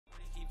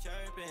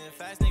capping.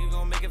 Fast nigga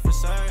gon' make it for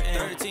certain.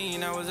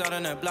 13, I was out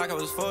on that block, I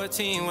was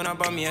 14 when I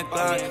bought me a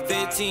Glock.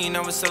 15, I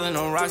was selling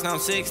on rocks, now I'm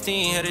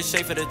 16, headed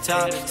straight for the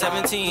top.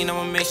 17,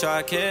 I'ma make sure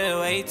I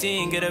kill.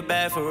 18, get it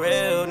bad for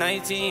real.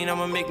 19,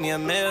 I'ma make me a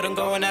meal. I'm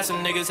going at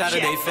some niggas, how do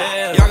they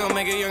feel? Y'all gon'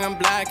 make it young and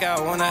black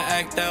out, wanna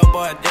act out,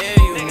 boy, I dare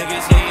you.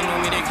 Niggas hating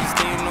on me, they keep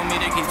staying on me,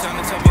 they keep trying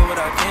to tell me what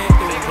I can't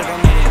do. But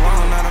I'm never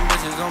wrong, now them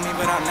bitches on me,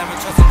 but I never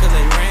trust them cause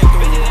they ran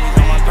through. Always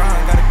on my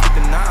grind, gotta keep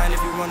the 9.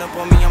 If you run up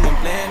on me, I'ma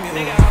blame you.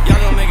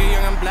 Y'all gon' make it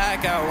young and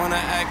black out, wanna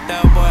act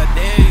out, boy, I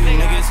dare you.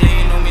 Niggas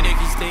hating on me, they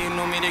keep staying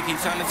on me, they keep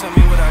trying to tell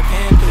me what I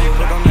can't do.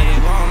 But I'm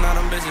never wrong, now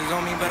them bitches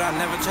on me, but I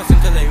never trust them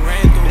cause they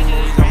ran through.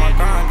 Always on my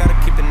grind, gotta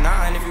keep the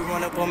 9. If you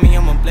run up on me,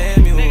 I'ma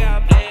blame you.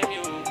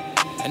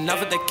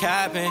 Enough with the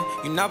capping,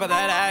 you not about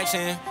that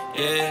action,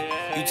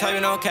 yeah. You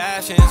typing on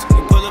captions,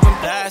 we pull up and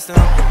blast them,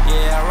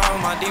 yeah. I ride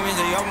with my demons,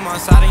 they up on my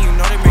side and you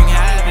know they bring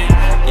havoc,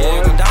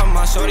 yeah. Go down with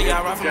my shorty,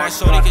 I ride for my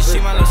shorty cause she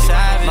my little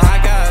savage.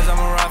 My guys,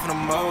 I'ma ride for the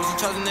most, I'm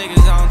trusting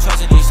niggas, I don't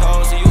trust in these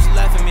hoes. They used to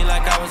laugh at me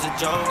like I was a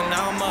joke, and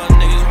now I'm up,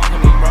 niggas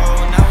wanting me bro.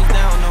 And I was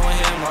down, no one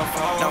hitting my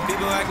phone. Now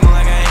people acting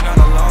like I ain't got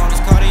no loan.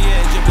 This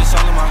Cartier drippin'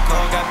 all in my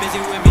coat, got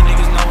busy with me,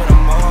 niggas know what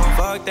I'm on.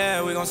 Fuck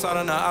that, we gon' start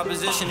on the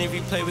opposition. If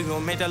you play, we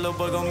gon' make that little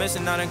boy go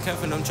missing. I done come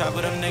from them trap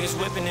with them niggas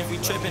whipping. If we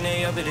trippin',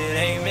 they up it, it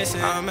ain't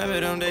missing. I remember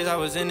them days I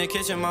was in the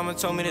kitchen, mama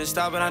told me to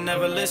stop, but I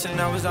never listened.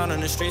 I was out on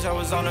the streets, I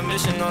was on a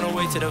mission, on the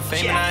way to the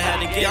fame, and I had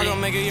to get it. Y'all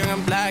gon' make it young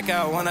and black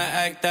out, wanna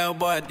act out,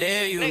 boy, I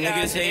dare you.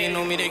 Niggas hating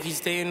on me, they keep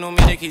staying on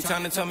me, they keep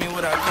trying to tell me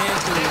what I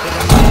can't do. But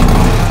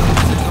I'm not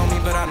bitches on me,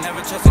 but I never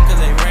trust them cause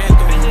they ran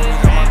through.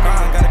 Always on my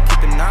grind, gotta keep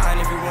the 9.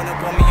 If you run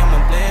up on me, I'ma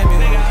blame you.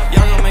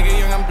 Y'all gon' make it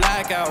young and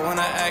black out,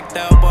 wanna act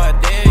out, boy, I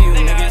dare you.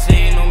 Niggas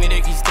hating on me,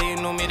 they keep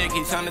staying on me, they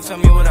keep trying to tell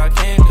me what I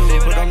can't do.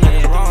 But I'm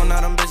never wrong,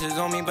 now them bitches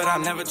on me, but I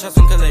never trust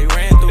them cause they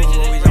ran through.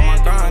 Always on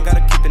my grind,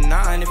 gotta keep the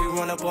 9. If you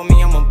run up on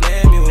me, I'ma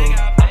blame you.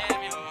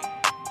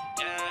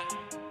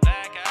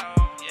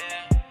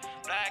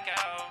 Black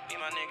out, be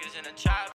my niggas in the trap.